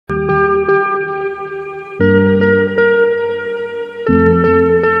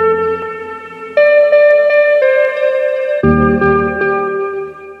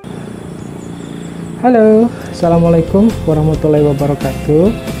Assalamualaikum warahmatullahi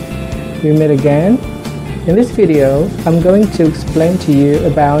wabarakatuh. We meet again. In this video, I'm going to explain to you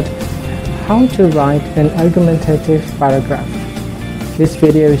about how to write an argumentative paragraph. This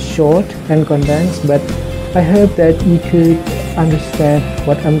video is short and condensed, but I hope that you could understand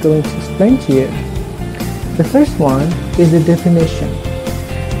what I'm going to explain to you. The first one is the definition.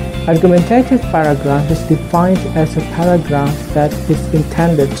 Argumentative paragraph is defined as a paragraph that is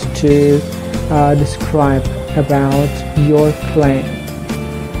intended to describe about your claim.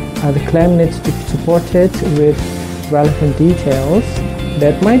 The claim needs to be supported with relevant details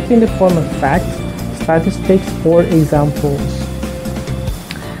that might be in the form of facts, statistics, or examples.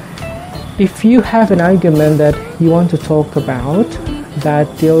 If you have an argument that you want to talk about that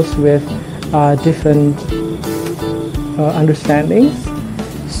deals with different understandings,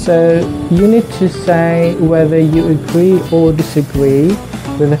 so you need to say whether you agree or disagree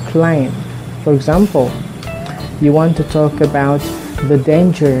with the claim. For example, you want to talk about the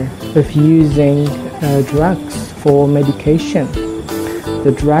danger of using drugs for medication.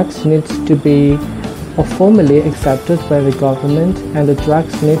 The drugs needs to be formally accepted by the government, and the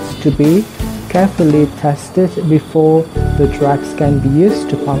drugs needs to be carefully tested before the drugs can be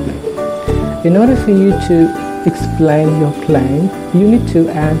used to public. In order for you to explain your claim, you need to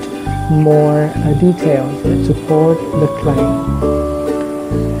add more details that support the claim.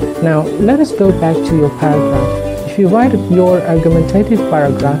 Now, let us go back to your paragraph. If you write your argumentative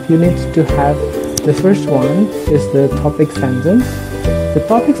paragraph, you need to have the first one is the topic sentence. The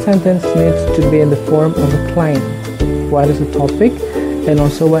topic sentence needs to be in the form of a claim. What is the topic? And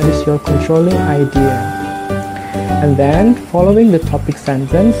also what is your controlling idea? And then, following the topic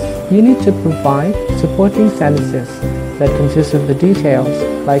sentence, you need to provide supporting sentences that consist of the details,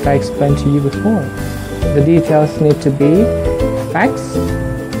 like I explained to you before. The details need to be facts,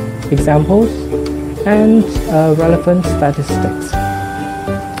 examples, and relevant statistics.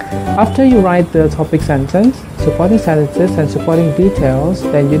 After you write the topic sentence, supporting sentences, and supporting details,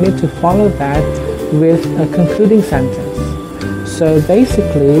 then you need to follow that with a concluding sentence. So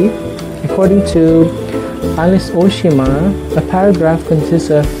basically, according to Alice Oshima, a paragraph consists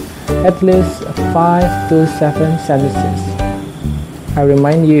of at least 5 to 7 sentences. I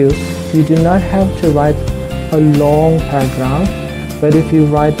remind you, you do not have to write a long paragraph, but if you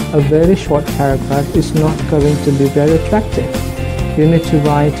write a very short paragraph, it's not going to be very attractive. You need to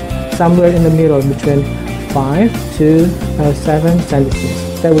write somewhere in the middle between 5 to 7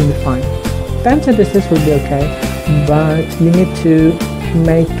 sentences. That will be fine. 10 sentences will be okay, but you need to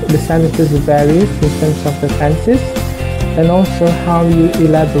make the sentences vary in terms of the tenses and also how you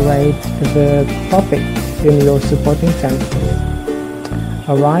elaborate the topic in your supporting sentences.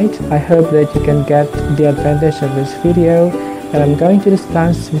 Alright, I hope that you can get the advantage of this video, and I'm going to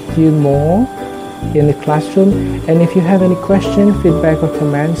discuss with you more in the classroom. And if you have any question, feedback, or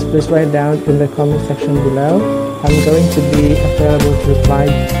comments, please write down in the comment section below. I'm going to be available to reply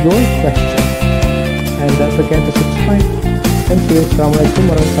your questions. And don't forget to subscribe. Thank you. Assalamualaikum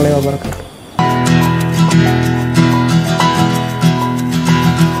warahmatullahi wabarakatuh.